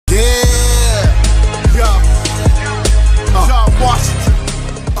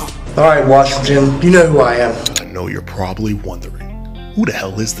Alright, Washington, you know who I am. I know you're probably wondering, who the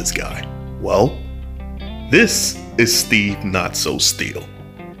hell is this guy? Well, this is Steve Not So Steele.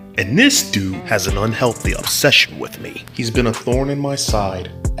 And this dude has an unhealthy obsession with me. He's been a thorn in my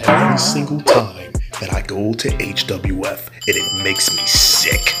side every single time that I go to HWF, and it makes me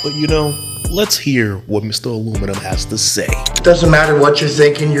sick. But you know, let's hear what Mr. Aluminum has to say. It doesn't matter what you're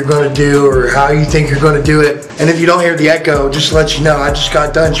thinking you're going to do or how you think you're going to do it. And if you don't hear the echo, just to let you know, I just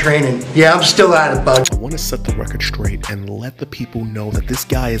got done training. Yeah, I'm still at it, bud. I want to set the record straight and let the people know that this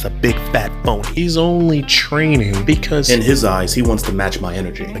guy is a big fat phony. He's only training because in his eyes, he wants to match my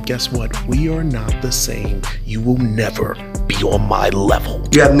energy. But guess what? We are not the same. You will never be on my level.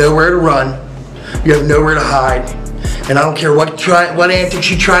 You have nowhere to run. You have nowhere to hide. And I don't care what antics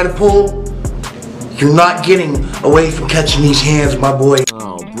you try to pull, you're not getting away from catching these hands, my boy.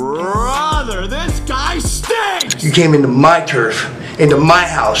 Oh, brother, this guy stinks! You came into my turf, into my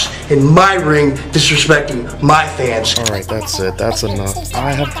house, in my ring, disrespecting my fans. Alright, that's it. That's enough.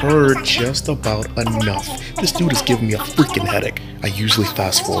 I have heard just about enough. This dude is giving me a freaking headache. I usually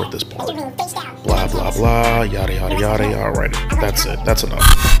fast forward this part. Blah, blah, blah, yada, yada, yada. Alright, that's it. That's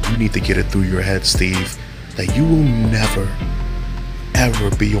enough. You need to get it through your head, Steve, that you will never,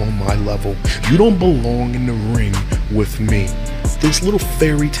 ever be on my level. You don't belong in the ring with me. This little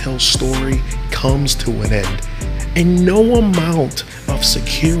fairy tale story comes to an end, and no amount of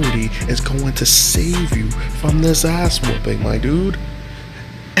security is going to save you from this ass whooping, my dude.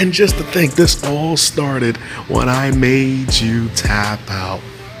 And just to think, this all started when I made you tap out,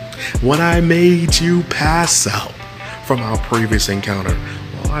 when I made you pass out from our previous encounter.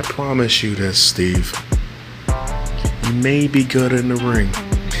 Well, I promise you this, Steve. You may be good in the ring,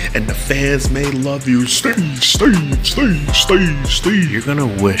 and the fans may love you. Steve, Steve, Steve, Steve, Steve. You're gonna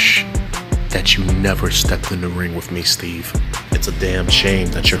wish that you never stepped in the ring with me, Steve. It's a damn shame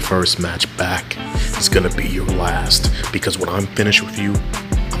that your first match back is gonna be your last, because when I'm finished with you,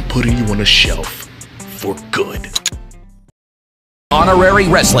 I'm putting you on a shelf for good. Honorary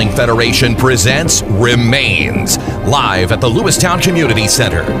Wrestling Federation presents Remains, live at the Lewistown Community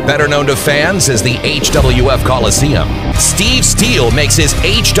Center, better known to fans as the HWF Coliseum. Steve Steele makes his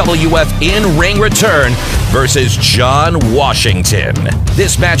HWF in-ring return versus John Washington.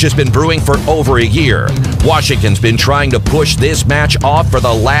 This match has been brewing for over a year. Washington's been trying to push this match off for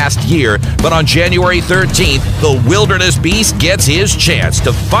the last year, but on January 13th, the Wilderness Beast gets his chance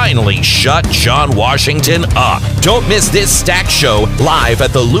to finally shut John Washington up. Don't miss this stacked show live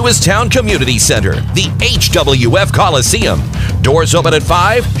at the Lewistown Community Center, the HWF Coliseum. Doors open at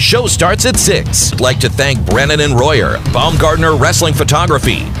 5, show starts at 6. I'd like to thank Brennan and Royer, Baumgartner Wrestling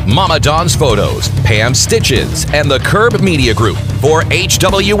Photography, Mama Dawn's Photos, Pam Stitches, and the Curb Media Group. For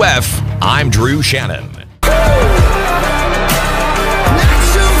HWF, I'm Drew Shannon.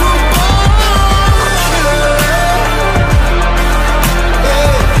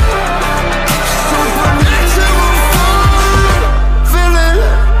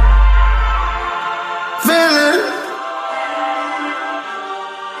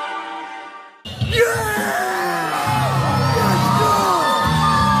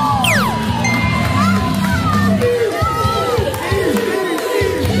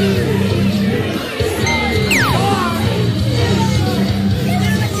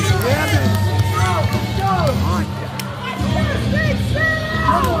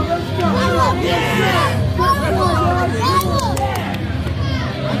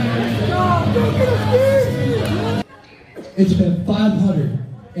 It's been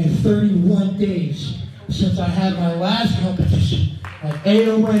 531 days since I had my last competition at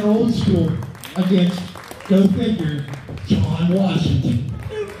AON Old School against, go figure, John Washington.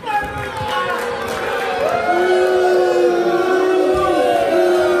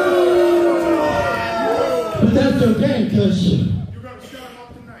 But that's okay, because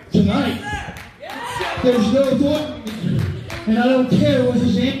tonight, there's no thought, and I don't care what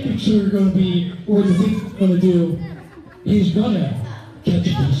his antics are going to be or what he's going to do. He's gonna catch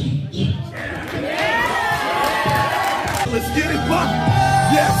these hands. Let's get it, Buck.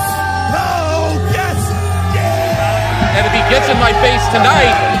 Yes. Oh, yes. Yeah. And if he gets in my face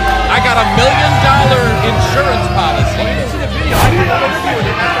tonight, I got $1 million insurance policy. In the video, I did not interview with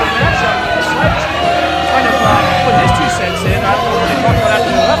him after the matchup. Kind of put his 2 cents in. I don't know what they talk about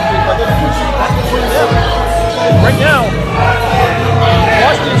after the left, but that's between them. Right now,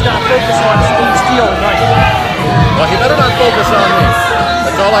 Washington's not focused on Steele tonight. Well, he better not focus on me.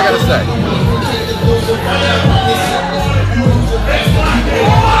 That's all I gotta say.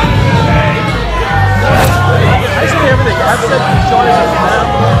 I say everything. I've said John is a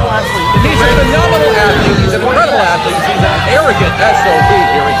phenomenal athlete. He's a phenomenal athlete. He's an incredible athlete. He's an arrogant SOB.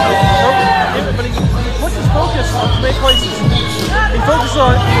 Here he comes. places. He was focusing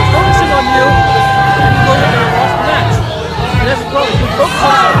on you, and you lost the match. And that's the problem. If you focus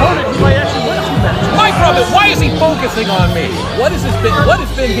on his opponent, he might actually win a few matches. Mike Robbie, why is he focusing on me? What has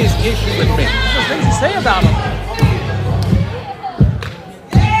been his issue with me? There's things to say about him.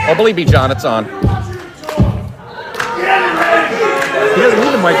 Oh, believe me, John, it's on. He doesn't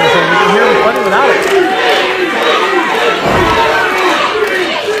need a microphone. You can hear him plenty without it.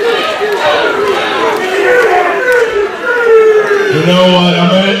 You know what? I'm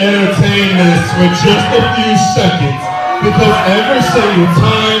going to entertain this for just a few seconds. Because every single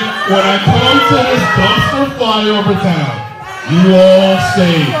time when I come to this dumpster flyover town, you all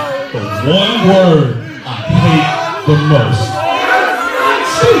say the one word I hate the most.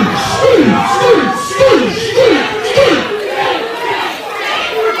 Steve.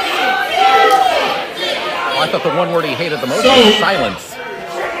 I thought the one word he hated the most was silence.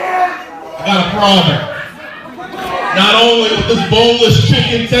 I got a problem. Not only with this boneless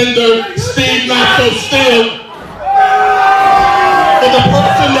chicken tender, Steve Not So Steele, but the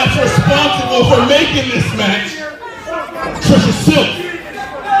person that's responsible for making this match, Trisha Silk.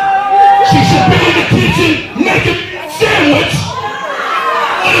 She should be in the kitchen making sandwich,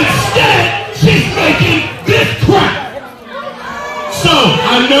 but instead she's making this crap. So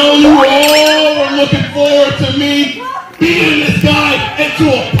I know you all were looking forward to me beating this guy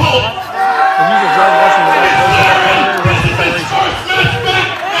into a pulp.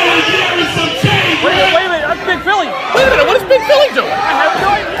 Wait a minute, that's Big Philly. Wait a minute, what is Big Philly doing? I have no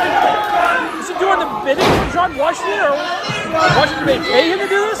idea. Is he doing the bidding for John Washington, or Washington may pay him to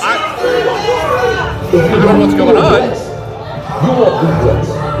do this? I don't know what's going on. You won't do this.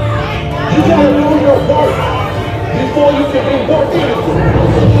 You gotta do your part before you can be worked into it.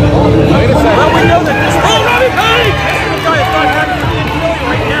 Well, we know that this is the guy that's not having to be in Philly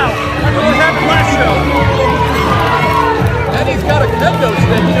right now. After what happened last show. And he's got a kendo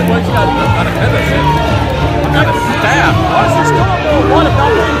stick. He didn't got a kendo stick. I've got a staff. Honestly, still don't know a lot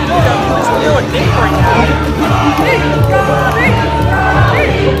about what he's doing. At least we know a name right now.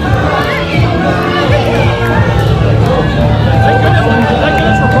 Thank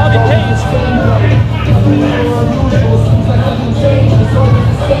goodness for Robbie Page.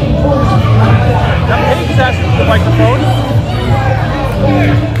 Now Page is asking for the microphone.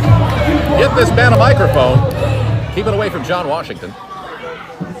 Get this man a microphone. Keep it away from John Washington.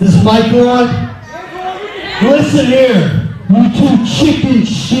 This mic on? Listen here, you two chicken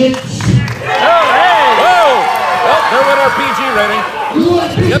shits. Oh, hey! Whoa! Well, there went our PG rating.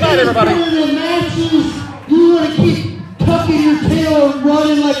 Good night, everybody. You want to keep tucking your tail and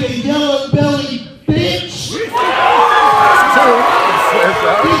running like a yellow belly bitch?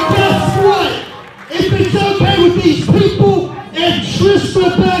 Guess what? If it's okay with these people and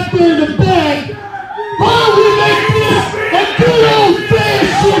Trista back there in the back, why don't we make this a good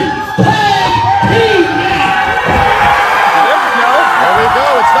old-fashioned tag team match? There we go.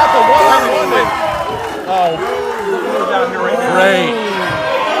 It's not the one-on-one. Oh, great.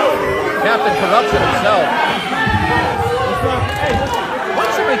 Captain Corruption himself. Why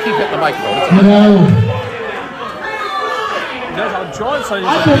does somebody keep hitting the microphone? You know,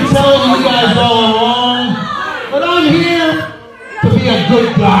 I've been telling you guys all along, but I'm here to be a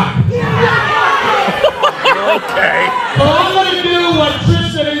good guy. Okay. So I'm going to do what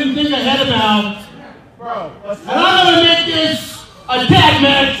Trista didn't think ahead about. And I'm going to make this a tag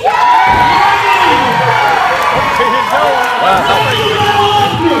match. Wow,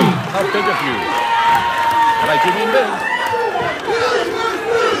 how big of you? And I do mean big.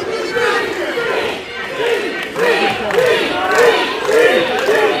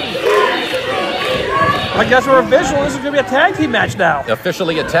 I guess we're official. This is going to be a tag team match now.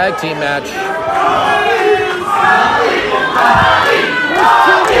 Officially a tag team match.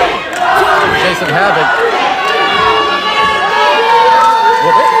 Jason Havoc.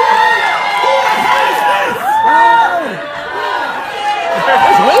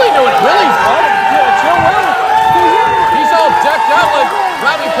 There's Willie doing it. Willie's he's all decked out like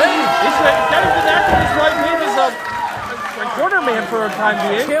Robbie Page. He's kind of been acting as Robbie Page as a corner man for a time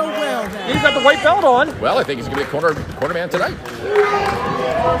being. He's got the white belt on. Well, I think he's going to be a corner man tonight.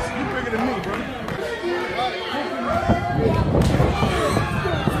 You bigger than me, bro.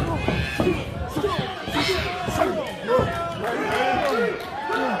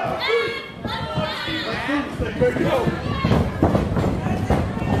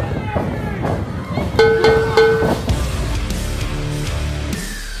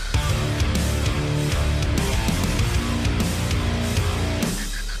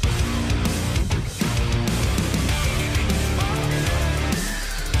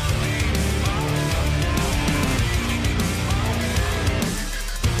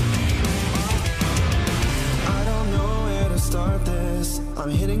 this. I'm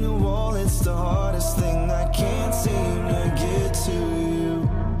hitting a wall, it's the hardest thing. I can't seem to get to you.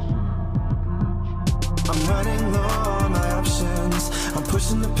 I'm running low on my options. I'm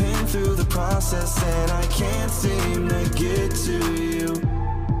pushing the pain through the process, and I can't seem to get to you.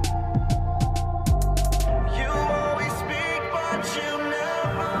 You always speak, but you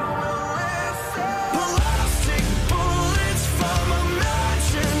never will listen. Plastic bullets from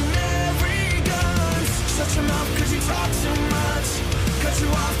imaginary guns. Shut your mouth 'cause you talk too much. Cut you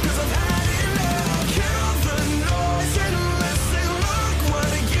off 'cause I've had enough. Kill the noise and listen. Look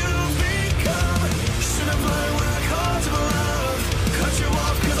what you've become. Should have learned when I called you love. Cut you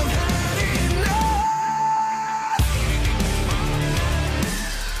off 'cause I've had enough.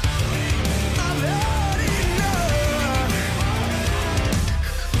 I've had enough.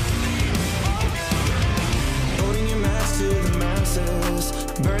 Holding your mask to the masses,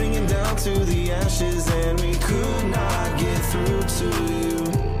 burning it down to the ashes, and we could not get through to you.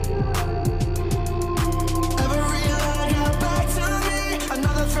 Every line got back to me.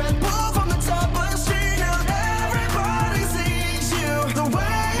 Another thread pulled from the top of the street. Now everybody sees you the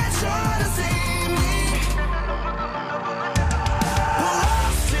way you try to see me.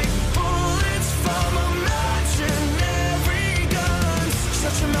 Plastic bullets from imaginary guns.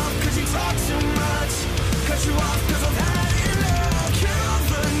 Shut your mouth 'cause you talk too much. Cut you off 'cause I've had enough. Kill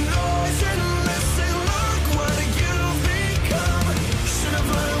the noise and listen. Look what you've become. Should have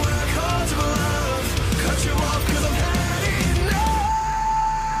learned when I called you love. Cut you off 'cause I've had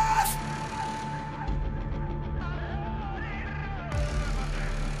enough.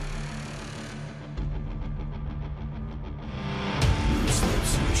 Loose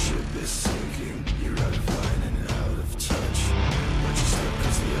lips and the ship is sinking. You're out of line and out of touch. But you stop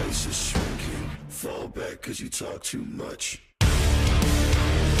 'cause the ice is shrinking. Fall back 'cause you talk too much.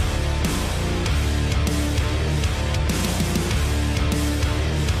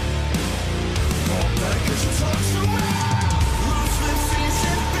 Fall back 'cause you talk too much. Loose lips and your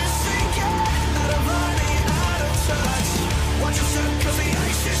ship is sinking. Out of line and out of touch. Watch your step 'cause the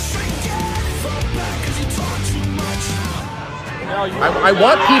ice is shrinking. Fall back 'cause you talk too much. I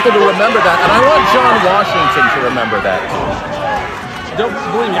want people to remember that, and I want John Washington to remember that. Don't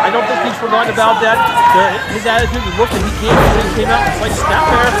believe me, I don't think he's forgotten about that. His attitude, the look that he gave when he came out, it's like snap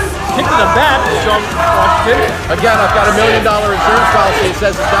there, kick to the back, John Washington. Again, I've got $1 million insurance policy that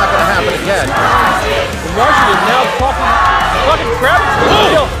says it's not going to happen again. And Washington now talking crap.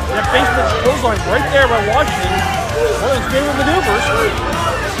 Still, that basement clothesline right there by Washington. One of his favorite maneuvers.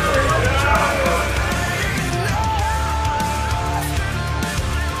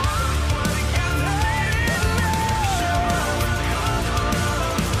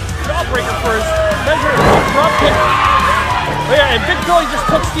 Jawbreaker for his measure drop kick. Oh yeah, and Big Billy just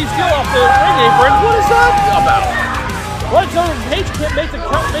took Steve Steele off the ring apron. What is that about? Well, it's over. Paige can't make the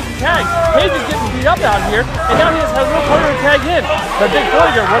tag. Paige is getting beat up out here, and now he has no partner to tag in. But Big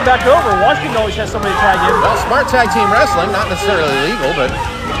Billy gonna run back over. Washington always has somebody to tag in. Well, smart tag team wrestling, not necessarily legal, but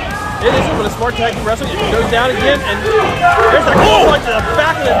it isn't. But a smart tag team wrestling, it goes down again, and there's that point to the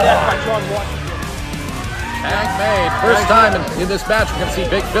back of the neck by John Washington. Tag made. First time in this match we're going to see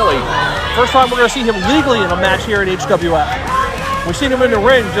Big Billy. First time we're going to see him legally in a match here at HWF. We've seen him in the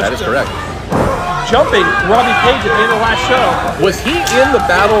ring just that is correct. Jumping Robbie Page at the end of the last show. Was he in the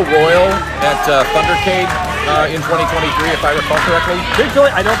Battle Royal at Thundercade in 2023, if I recall correctly? Big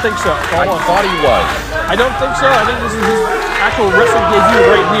Billy, I don't think so. I thought he was. I don't think so. I think this is his actual wrestling debut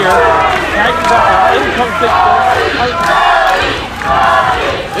right here.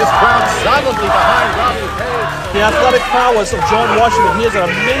 This crowd silently behind Robbie Page. The athletic prowess of John Washington. He is an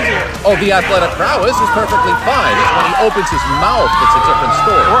amazing. Oh, the athletic prowess is perfectly fine. It's when he opens his mouth that's a different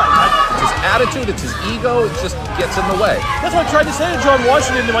story. Right. It's his attitude, it's his ego, it just gets in the way. That's what I tried to say to John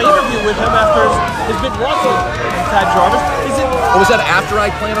Washington in my interview with him after his big loss with Tad Jarvis. Was that after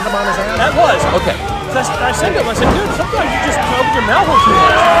I planted him on his ass? That was. Okay. I said to him, I said, dude, sometimes you just open your mouth too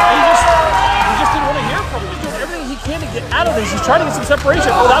much. And he just didn't want to hear from him. He's doing everything he can to get out of this. He's trying to get some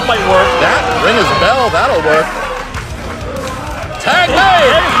separation. Oh, that might work. That ring his bell, that'll work. Tag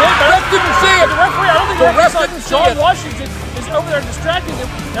made! The ref didn't see it! The referee, I don't think the ref didn't see John it. Washington is over there distracting him.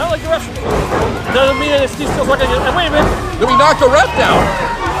 Not like the ref. Doesn't mean that Steve Steele's not going to get. Wait a minute. Did we knock the ref down?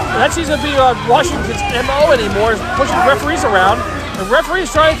 That seems to be Washington's MO anymore, is pushing referees around. The referee's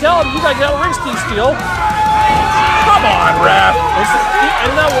trying to tell him, you got to get out of the ring, Steve Steele. Come on, ref!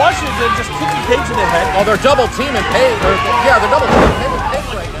 And now Washington just kicking Page in the head. Oh, they're double teaming Page. Yeah, they're double teaming Page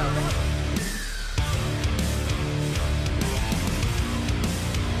right now.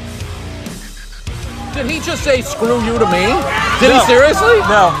 Did he just say screw you to me? Did he seriously?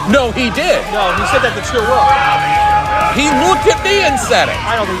 No. No, he did. No, he said that to Chill Will. He looked at me and said it.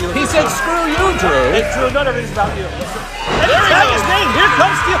 I don't think you. He said, "Screw you, Drew." Hey, Drew, none of it is about you. And he's tagging his name. Here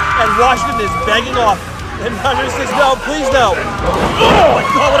comes Steele. And Washington is begging off. And Hunter says, "No, please no." Oh my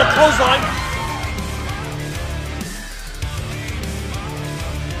God, what a clothesline.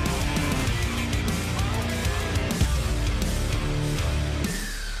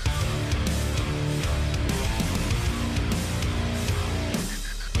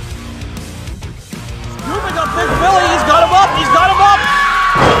 Scooping up Big Billy. He's got him up. He's got him up.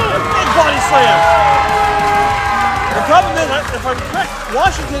 Big body slam. The problem is, if I'm correct,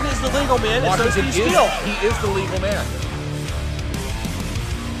 Washington is the legal man, and so is Steele. He is the legal man.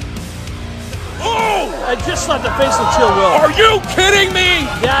 Oh! I just slapped the face of Chill Will. Are you kidding me?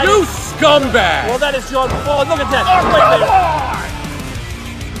 That You is- scumbag! Well, that is John. Oh, look at that. Wait a minute.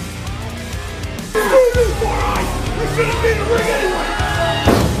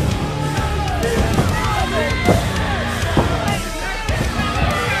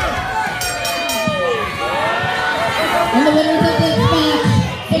 And the winners of this match,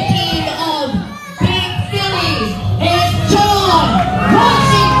 the team of Big Philly, is John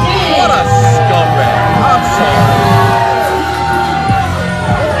Washington. What a scumbag! I'm sorry.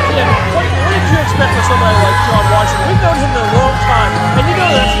 Yeah, what did you expect from somebody like John Washington? We've known him a long time, and you know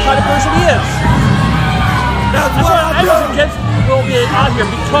that's the kind of person he is. That's why I was against Will being out here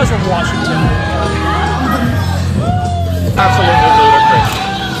because of Washington. Absolutely ludicrous.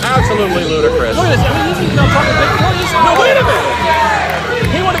 Absolutely ludicrous. Look at this. I mean, he's not talking Big Philly. No, wait a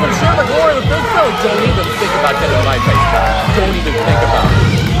minute. He won't even share the glory with Big Philly. Don't even think about getting in my face. Don't even think about it.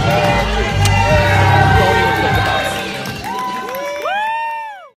 Don't even think about it.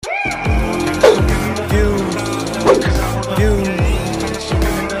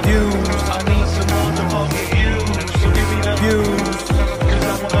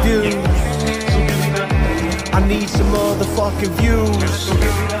 I need some motherfucking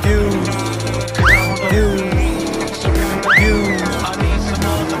views.